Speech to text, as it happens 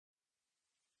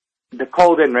The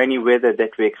cold and rainy weather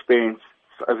that we experienced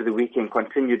over the weekend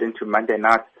continued into Monday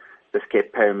night. This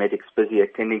kept paramedics busy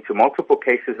attending to multiple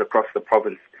cases across the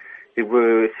province. There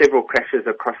were several crashes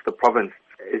across the province.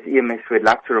 As EMS, we'd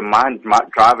like to remind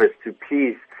drivers to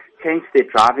please change their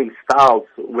driving styles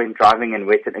when driving in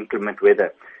wet and inclement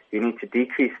weather. You need to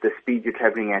decrease the speed you're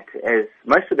traveling at, as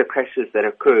most of the crashes that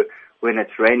occur when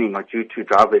it's raining are due to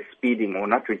drivers speeding or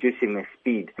not reducing their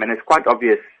speed. And it's quite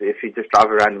obvious if you just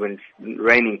drive around when it's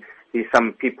raining, there's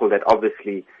some people that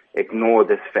obviously ignore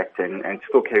this fact and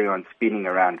still carry on speeding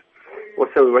around.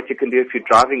 Also, what you can do if you're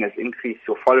driving is increase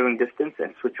your following distance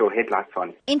and switch your headlights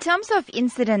on. In terms of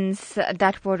incidents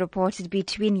that were reported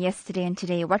between yesterday and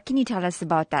today, what can you tell us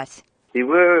about that? There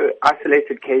were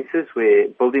isolated cases where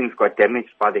buildings got damaged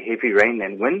by the heavy rain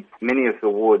and wind. Many of the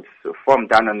wards from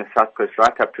down on the south coast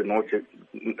right up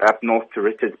north to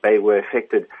Richards Bay were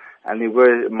affected, and there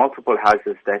were multiple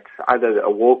houses that either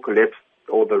a wall collapsed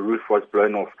or the roof was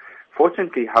blown off.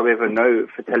 Fortunately, however, no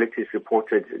fatalities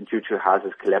reported due to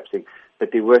houses collapsing,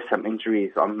 but there were some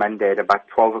injuries on Monday at about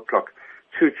 12 o'clock.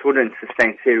 2 children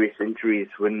sustained serious injuries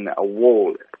when a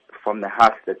wall from the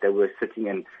house that they were sitting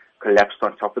in collapsed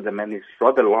on top of them, and these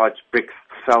rather large bricks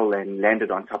fell and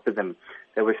landed on top of them.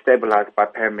 They were stabilized by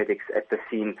paramedics at the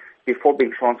scene before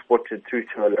being transported through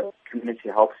to a community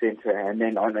health center and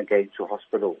then on again to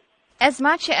hospital. As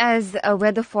much as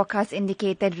weather forecasts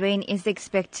indicate that rain is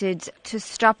expected to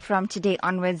stop from today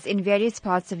onwards in various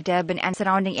parts of Durban and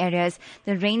surrounding areas,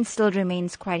 the rain still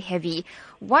remains quite heavy.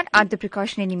 What are the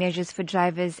precautionary measures for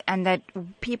drivers, and that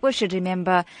people should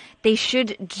remember they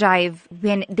should drive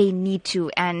when they need to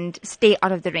and stay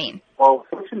out of the rain? Well,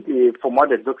 fortunately, from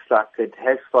what it looks like, it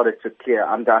has started to clear.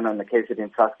 I'm down on the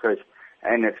KZN South Coast,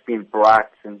 and it's been bright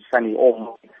and sunny all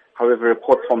morning. However,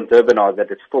 reports from Durban are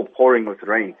that it's still pouring with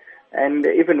rain. And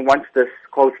even once this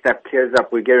cold snap clears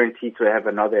up, we're guaranteed to have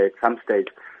another at some stage.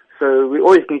 So we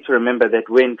always need to remember that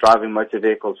when driving motor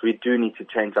vehicles, we do need to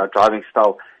change our driving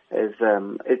style. As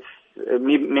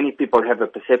many people have a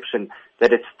perception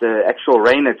that it's the actual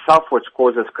rain itself which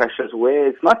causes crashes, where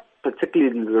it's not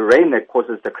particularly the rain that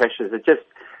causes the crashes. It just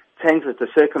changes the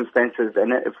circumstances.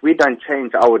 And if we don't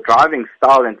change our driving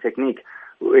style and technique,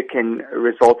 it can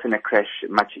result in a crash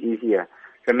much easier.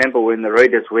 Remember, when the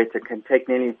road is wet, it can take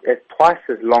nearly twice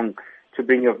as long to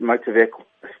bring your motor vehicle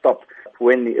to stop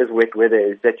when there is wet weather.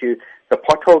 Is that the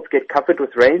potholes get covered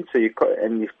with rain,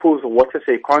 and these pools of water,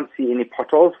 so you can't see any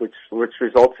potholes, which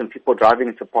results in people driving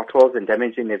into potholes and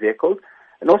damaging their vehicles.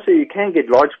 And also, you can get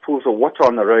large pools of water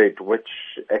on the road, which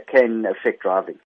can affect driving.